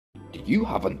you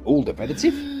have an older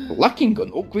relative lacking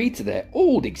an upgrade to their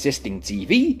old existing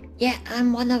TV? Yeah,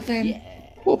 I'm one of them.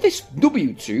 Well, this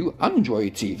W2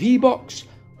 Android TV box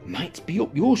might be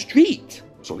up your street.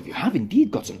 So if you have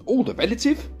indeed got an older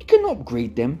relative, you can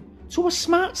upgrade them to a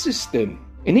smart system,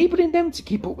 enabling them to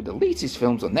keep up with the latest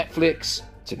films on Netflix,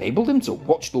 to enable them to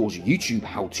watch those YouTube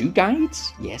how-to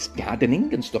guides, yes,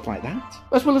 gardening and stuff like that.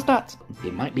 As well as that,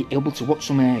 they might be able to watch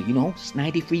some,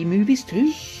 snidey-free movies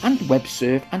too, and web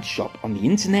surf and shop on the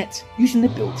internet using the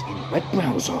built-in web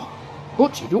browser.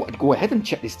 But if you want to go ahead and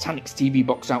check this Tanix TV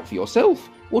box out for yourself,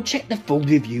 well, check the full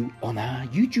review on our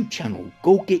YouTube channel,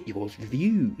 Go Get Yours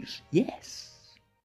Reviews, yes.